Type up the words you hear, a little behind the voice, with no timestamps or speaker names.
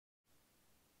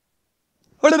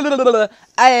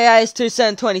AAA's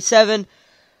 2727.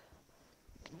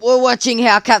 We're watching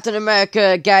how Captain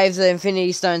America gave the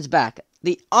Infinity Stones back.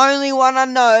 The only one I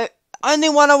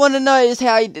want to know is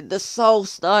how he did the Soul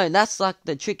Stone. That's like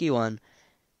the tricky one.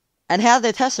 And how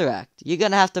the Tesseract. You're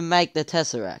going to have to make the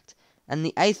Tesseract. And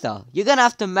the Aether. You're going to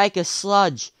have to make a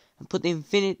sludge and put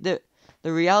the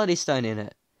Reality Stone in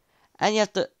it. And you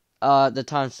have to... the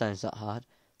Time Stone's not hard.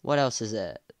 What else is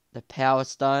there? The Power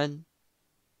Stone.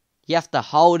 You have to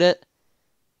hold it.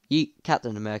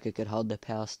 Captain America could hold the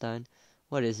Power Stone.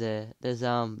 What is there? There's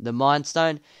the Mind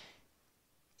Stone.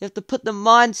 You have to put the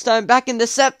Mind Stone back in the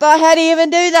scepter. How do you even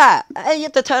do that? You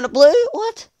have to turn it blue?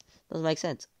 What? Doesn't make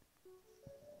sense.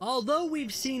 Although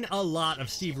we've seen a lot of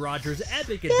Steve Rogers'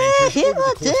 epic adventures over the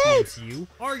course of the MCU,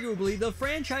 arguably the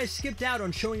franchise skipped out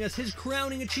on showing us his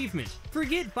crowning achievement.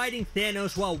 Forget fighting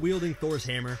Thanos while wielding Thor's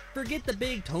hammer. Forget the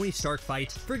big Tony Stark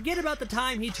fight. Forget about the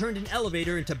time he turned an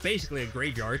elevator into basically a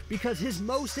graveyard, because his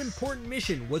most important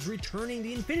mission was returning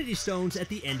the Infinity Stones at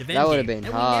the end of Endgame. That would have been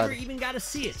hard. We never even got to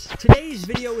see it. Today's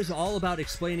video is all about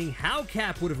explaining how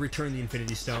Cap would have returned the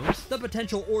Infinity Stones, the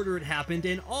potential order it happened,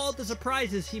 and all the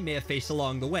surprises he may have faced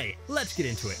along the way. Let's get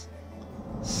into it.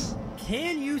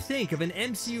 Can you think of an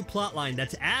MCU plotline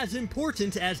that's as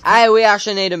important as... Hey, we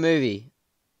actually need a movie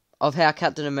of how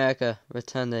Captain America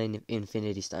returned the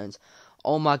Infinity Stones.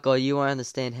 Oh my god, you won't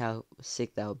understand how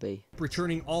sick that would be.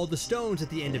 Returning all the stones at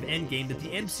the end of Endgame that the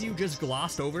MCU just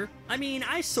glossed over? I mean,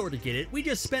 I sorta get it. We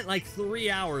just spent like 3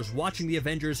 hours watching the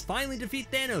Avengers finally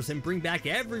defeat Thanos and bring back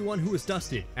everyone who was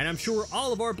dusted. And I'm sure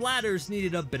all of our bladders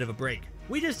needed a bit of a break.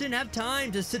 We just didn't have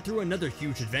time to sit through another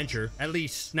huge adventure, at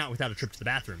least not without a trip to the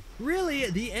bathroom. Really,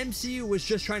 the MCU was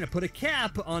just trying to put a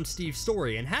cap on Steve's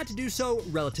story and had to do so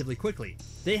relatively quickly.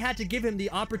 They had to give him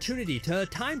the opportunity to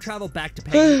time travel back to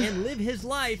Peggy and live his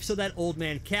life so that old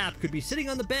man Cap could be sitting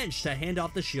on the bench to hand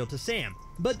off the shield to Sam.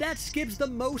 But that skips the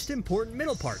most important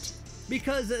middle part.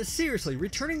 Because, seriously,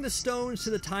 returning the stones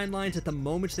to the timelines at the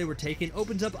moments they were taken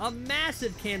opens up a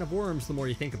massive can of worms the more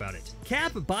you think about it.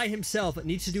 Cap, by himself,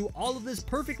 needs to do all of this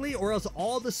perfectly, or else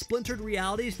all the splintered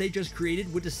realities they just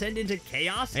created would descend into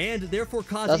chaos, and therefore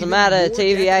cause doesn't matter,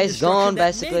 TVA's gone,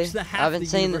 basically. I haven't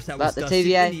seen about the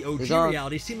TVA. The OG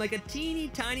reality seem like a teeny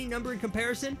tiny number in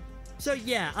comparison. So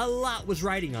yeah, a lot was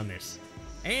riding on this.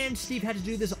 And Steve had to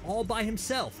do this all by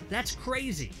himself. That's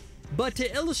crazy. But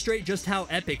to illustrate just how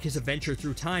epic his adventure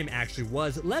through time actually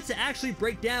was, let's actually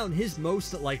break down his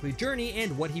most likely journey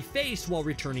and what he faced while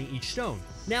returning each stone.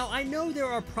 Now, I know there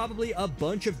are probably a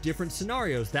bunch of different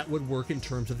scenarios that would work in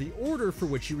terms of the order for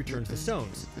which he returns the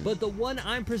stones, but the one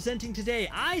I'm presenting today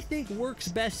I think works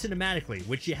best cinematically,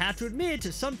 which you have to admit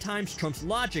sometimes trumps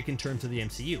logic in terms of the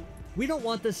MCU. We don't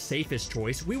want the safest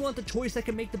choice, we want the choice that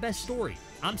can make the best story.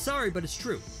 I'm sorry, but it's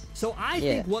true. So I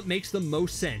think what makes the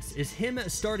most sense is him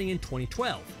starting in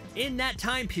 2012. In that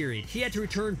time period, he had to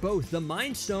return both the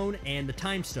Mind Stone and the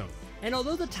Time Stone. And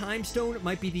although the Time Stone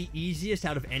might be the easiest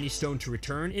out of any stone to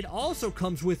return, it also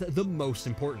comes with the most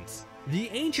importance. The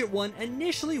Ancient One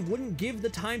initially wouldn't give the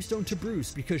Time Stone to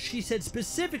Bruce because she said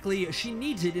specifically she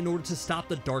needs it in order to stop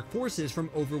the dark forces from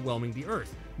overwhelming the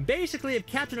Earth. Basically, if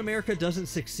Captain America doesn't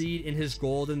succeed in his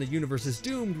goal, then the universe is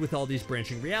doomed with all these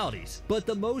branching realities. But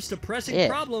the most pressing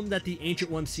problem that the Ancient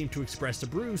One seemed to express to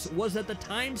Bruce was that the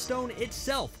Time Stone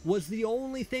itself was the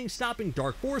only thing stopping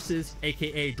dark forces,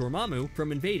 aka Dormammu,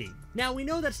 from invading. Now, we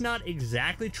know that's not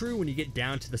exactly true when you get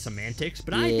down to the semantics,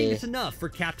 but I think it's enough for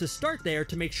Cap to start there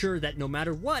to make sure that no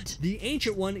matter what, the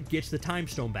Ancient One gets the Time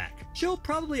Stone back. She'll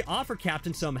probably offer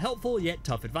Captain some helpful yet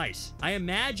tough advice. I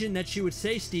imagine that she would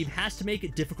say Steve has to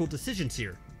make difficult decisions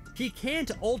here. He can't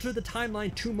alter the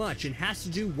timeline too much and has to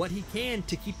do what he can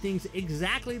to keep things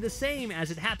exactly the same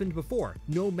as it happened before,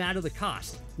 no matter the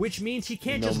cost. Which means he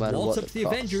can't just waltz up to the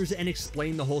Avengers and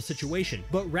explain the whole situation,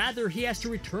 but rather he has to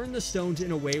return the stones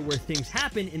in a way where things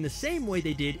happen in the same way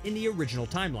they did in the original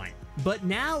timeline. But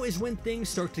now is when things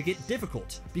start to get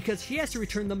difficult, because he has to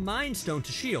return the Mind Stone to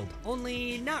S.H.I.E.L.D.,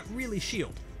 only not really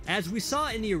S.H.I.E.L.D. As we saw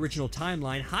in the original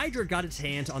timeline, Hydra got its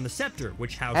hands on the scepter,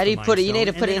 which housed the Mind Stone, you need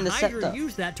to put it in the scepter. Hydra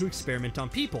used that to experiment on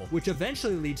people, which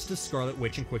eventually leads to Scarlet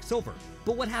Witch and Quicksilver.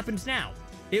 But what happens now?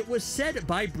 It was said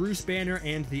by Bruce Banner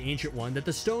and the Ancient One that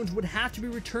the stones would have to be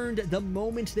returned the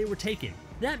moment they were taken.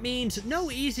 That means no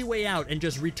easy way out and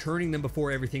just returning them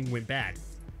before everything went bad.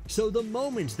 So the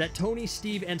moment that Tony,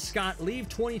 Steve, and Scott leave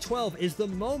 2012 is the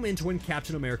moment when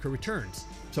Captain America returns.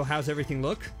 So how's everything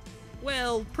look?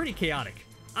 Well, pretty chaotic.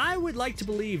 I would like to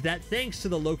believe that thanks to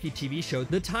the Loki TV show,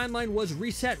 the timeline was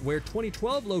reset where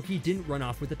 2012 Loki didn't run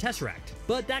off with the Tesseract,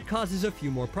 but that causes a few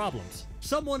more problems.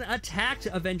 Someone attacked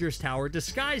Avengers Tower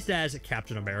disguised as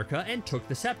Captain America and took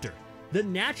the scepter. The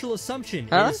natural assumption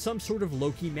is some sort of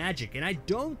Loki magic, and I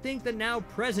don't think the now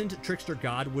present trickster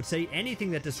god would say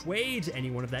anything that dissuades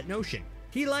anyone of that notion.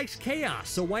 He likes chaos,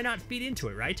 so why not feed into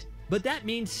it, right? But that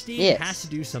means Steve has to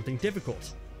do something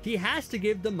difficult. He has to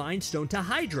give the Mind Stone to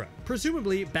Hydra,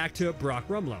 presumably back to Brock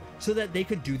Rumlow, so that they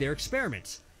could do their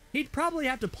experiments. He'd probably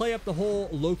have to play up the whole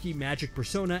Loki magic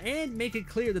persona and make it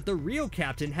clear that the real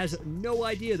Captain has no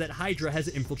idea that Hydra has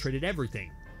infiltrated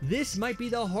everything. This might be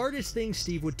the hardest thing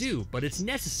Steve would do, but it's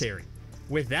necessary.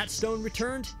 With that stone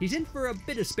returned, he's in for a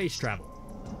bit of space travel.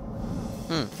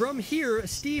 From here,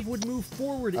 Steve would move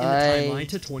forward in the timeline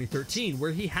to 2013,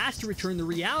 where he has to return the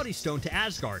Reality Stone to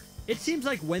Asgard. It seems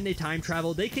like when they time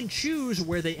travel, they can choose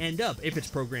where they end up if it's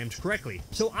programmed correctly.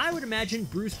 So I would imagine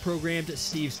Bruce programmed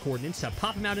Steve's coordinates to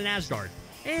pop him out in Asgard.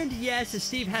 And yes,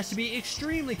 Steve has to be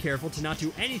extremely careful to not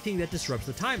do anything that disrupts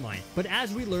the timeline. But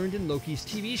as we learned in Loki's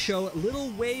TV show, little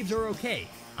waves are okay.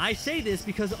 I say this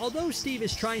because although Steve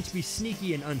is trying to be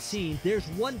sneaky and unseen, there's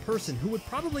one person who would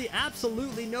probably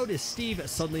absolutely notice Steve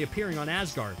suddenly appearing on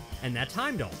Asgard, and that's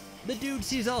Heimdall. The dude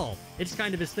sees all. It's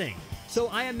kind of his thing. So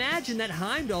I imagine that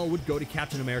Heimdall would go to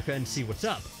Captain America and see what's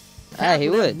up. He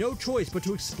would have no choice but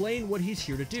to explain what he's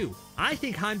here to do. I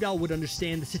think Heimdall would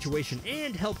understand the situation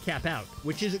and help Cap out,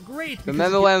 which is great.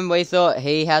 Remember when we thought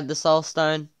he had the Soul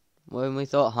Stone? When we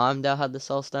thought Heimdall had the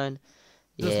Soul Stone?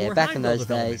 Yeah, back in those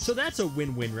days. So that's a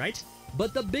win-win, right?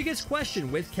 But the biggest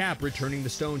question with Cap returning the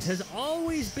stones has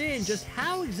always been just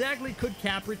how exactly could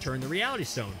Cap return the Reality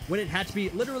Stone when it had to be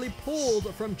literally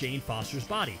pulled from Jane Foster's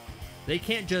body? They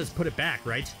can't just put it back,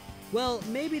 right? Well,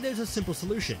 maybe there's a simple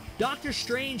solution. Doctor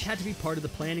Strange had to be part of the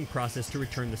planning process to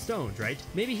return the stones, right?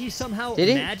 Maybe he somehow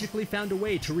magically found a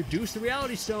way to reduce the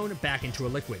Reality Stone back into a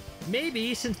liquid.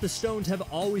 Maybe, since the stones have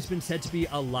always been said to be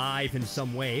alive in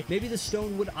some way, maybe the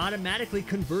stone would automatically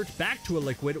convert back to a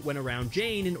liquid when around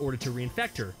Jane in order to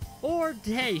reinfect her. Or,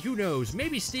 hey, who knows,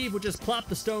 maybe Steve would just plop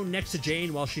the stone next to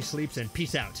Jane while she sleeps and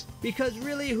peace out. Because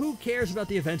really, who cares about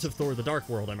the events of Thor the Dark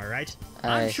World, am I right?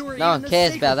 I'm sure no one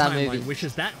cares about that movie.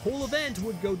 Wishes that whole event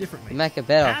would go differently. Make it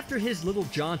better. After his little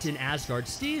jaunt in Asgard,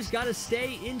 Steve's gotta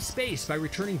stay in space by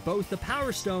returning both the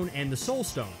Power Stone and the Soul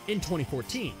Stone in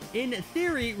 2014. In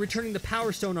theory, returning the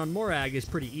Power Stone on Morag is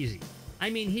pretty easy. I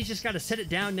mean, he's just got to set it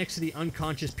down next to the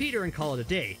unconscious Peter and call it a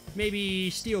day. Maybe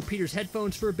steal Peter's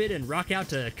headphones for a bit and rock out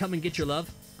to Come and Get Your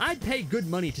Love. I'd pay good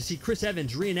money to see Chris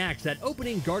Evans reenact that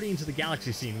opening Guardians of the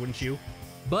Galaxy scene, wouldn't you?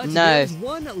 But no, there's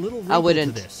one little wrinkle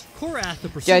to this. Korath the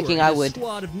Pursuer and a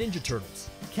squad of Ninja Turtles.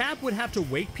 Cap would have to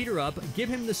wake Peter up, give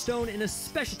him the stone in a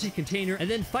specialty container, and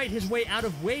then fight his way out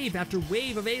of wave after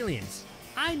wave of aliens.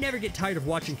 I never get tired of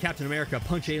watching Captain America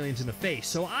punch aliens in the face,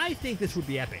 so I think this would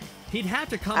be epic. He'd have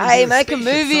to come. Hey, make a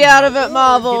movie out of it,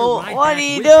 Marvel. What are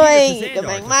you doing? To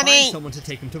make money. Someone to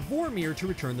take him to Vormir to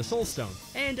return the Soul Stone.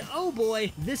 And oh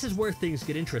boy, this is where things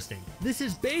get interesting. This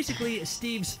is basically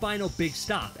Steve's final big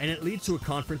stop, and it leads to a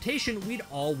confrontation we'd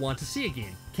all want to see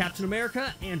again. Captain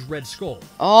America and Red Skull.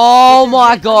 Oh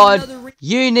my god.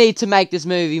 You need to make this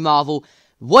movie, Marvel.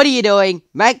 What are you doing?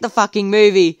 Make the fucking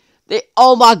movie.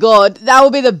 Oh my god, that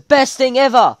would be the best thing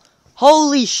ever.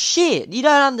 Holy shit, you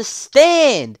don't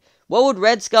understand. What would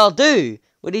Red Skull do?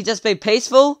 Would he just be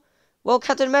peaceful? Well,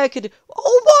 Captain America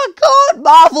Oh my god,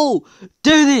 Marvel!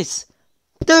 Do this!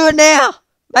 Do it now!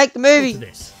 Make the movie!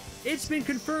 It's been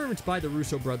confirmed by the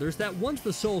Russo brothers that once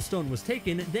the Soul Stone was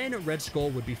taken, then Red Skull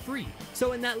would be free.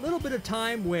 So in that little bit of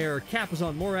time where Cap was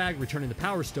on Morag returning the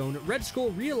Power Stone, Red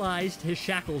Skull realized his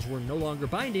shackles were no longer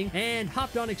binding and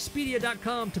hopped on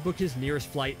Expedia.com to book his nearest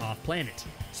flight off planet.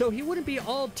 So he wouldn't be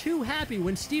all too happy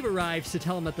when Steve arrives to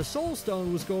tell him that the Soul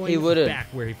Stone was going back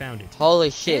where he found it.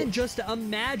 Holy shit. And just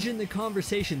imagine the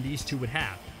conversation these two would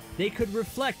have. They could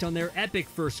reflect on their epic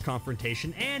first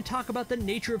confrontation and talk about the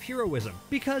nature of heroism.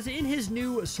 Because in his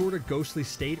new, sorta ghostly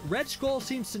state, Red Skull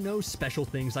seems to know special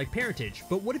things like parentage,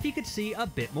 but what if he could see a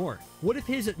bit more? What if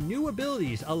his new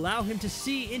abilities allow him to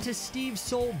see into Steve's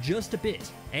soul just a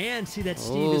bit, and see that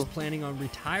Steve is planning on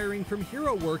retiring from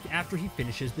hero work after he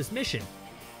finishes this mission?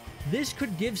 This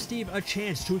could give Steve a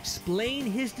chance to explain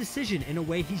his decision in a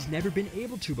way he's never been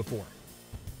able to before.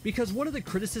 Because one of the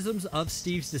criticisms of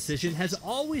Steve's decision has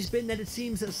always been that it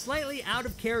seems slightly out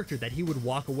of character that he would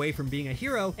walk away from being a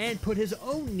hero and put his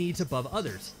own needs above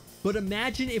others. But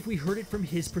imagine if we heard it from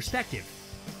his perspective.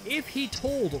 If he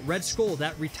told Red Skull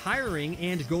that retiring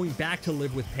and going back to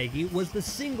live with Peggy was the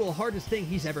single hardest thing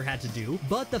he's ever had to do,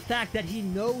 but the fact that he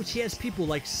knows he has people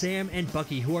like Sam and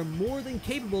Bucky who are more than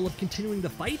capable of continuing the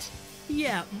fight,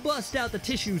 yeah, bust out the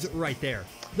tissues right there.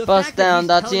 The bust down,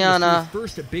 Tatiana.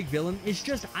 First big villain is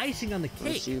just icing on the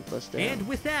cake. And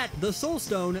with that, the Soul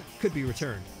Stone could be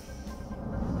returned.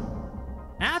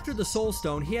 After the Soul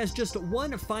Stone, he has just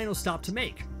one final stop to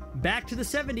make. Back to the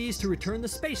 70s to return the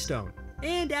Space Stone.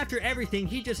 And after everything,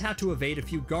 he just had to evade a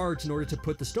few guards in order to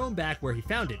put the stone back where he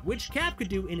found it, which Cap could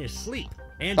do in his sleep.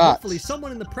 And hopefully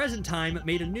someone in the present time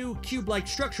made a new cube-like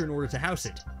structure in order to house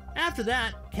it. After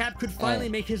that, Cap could finally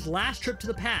make his last trip to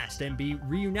the past and be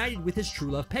reunited with his true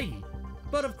love Peggy.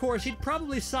 But of course, he'd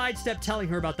probably sidestep telling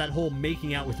her about that whole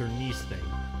making out with her niece thing.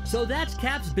 So that's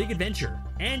Cap's big adventure.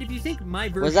 And if you think my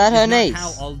version is not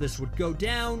how all this would go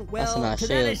down, well, to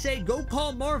that I say go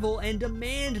call Marvel and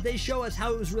demand they show us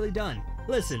how it was really done.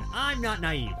 Listen, I'm not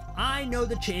naive. I know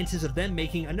the chances of them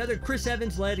making another Chris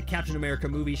Evans-led Captain America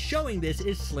movie showing this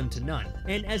is slim to none.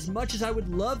 And as much as I would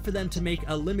love for them to make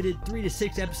a limited 3 to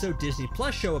 6 episode Disney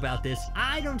Plus show about this,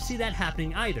 I don't see that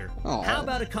happening either. Aww. How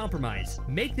about a compromise?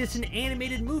 Make this an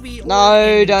animated movie or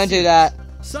No, don't do that.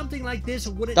 Something like this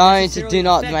wouldn't do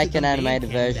not make an animated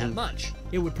version. That much.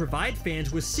 It would provide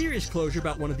fans with serious closure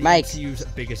about one of the MCU's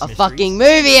biggest mysteries. Fucking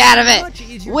movie out of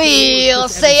it. We'll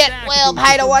see it. We'll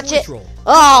pay to watch it.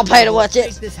 I'll pay to watch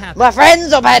it. My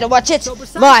friends will pay to watch it.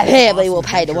 My family will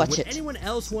pay to watch it. Anyone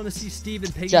else want to see Steve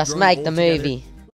and Peggy just make the movie.